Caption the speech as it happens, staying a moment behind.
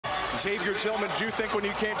Xavier Tillman, did you think when you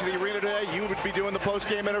came to the arena today you would be doing the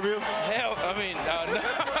post-game interview? Hell, I mean, no,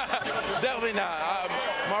 definitely not.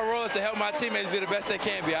 My role is to help my teammates be the best they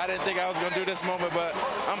can be. I didn't think I was going to do this moment, but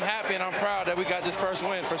I'm happy and I'm proud that we got this first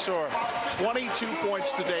win for sure. 22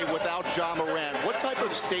 points today without Ja Morant. What type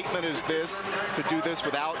of statement is this to do this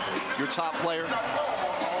without your top player?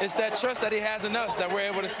 It's that trust that he has in us, that we're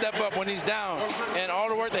able to step up when he's down. And all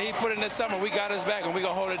the work that he put in this summer, we got his back, and we're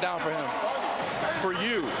going to hold it down for him. For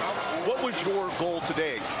you, what was your goal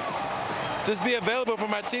today? Just be available for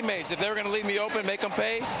my teammates. If they were going to leave me open, make them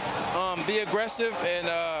pay, be aggressive, and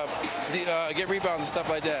get rebounds and stuff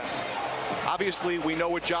like that. Obviously, we know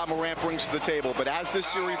what Ja Morant brings to the table, but as this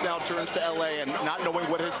series now turns to L.A. and not knowing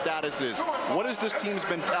what his status is, what is this team's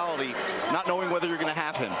mentality, not knowing whether you're going to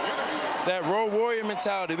have him? That road warrior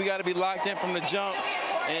mentality. We got to be locked in from the jump.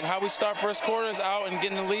 And how we start first quarters out and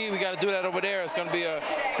get in the lead, we got to do that over there. It's going to be a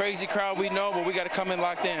crazy crowd, we know, but we got to come in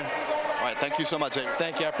locked in. All right, thank you so much, Xavier.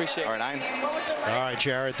 Thank you, I appreciate it. All right, All right,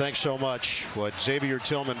 Jared, thanks so much. What Xavier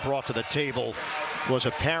Tillman brought to the table was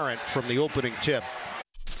apparent from the opening tip.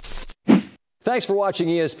 Thanks for watching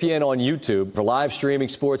ESPN on YouTube. For live streaming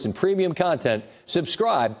sports and premium content,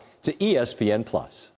 subscribe to ESPN+.